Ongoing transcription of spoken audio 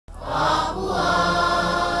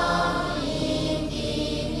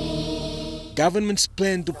government's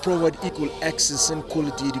plan to provide equal access and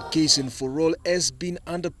quality education for all has been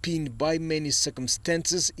underpinned by many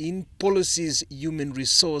circumstances in policies, human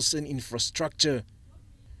resource and infrastructure.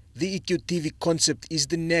 The EQUITV concept is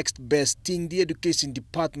the next best thing the Education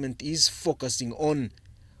Department is focusing on.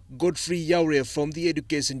 Godfrey Yaure from the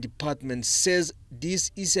Education Department says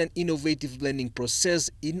this is an innovative learning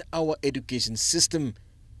process in our education system.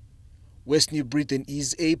 West New Britain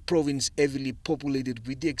is a province heavily populated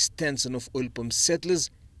with the extension of oil palm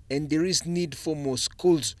settlers, and there is need for more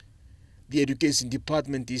schools. The Education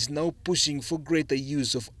Department is now pushing for greater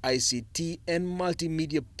use of ICT and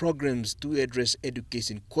multimedia programs to address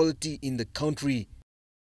education quality in the country.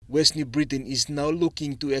 West New Britain is now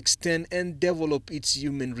looking to extend and develop its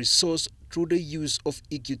human resource through the use of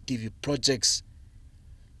EQUITV projects.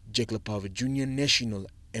 Jack Lapava Jr., National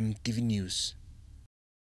EMTV News.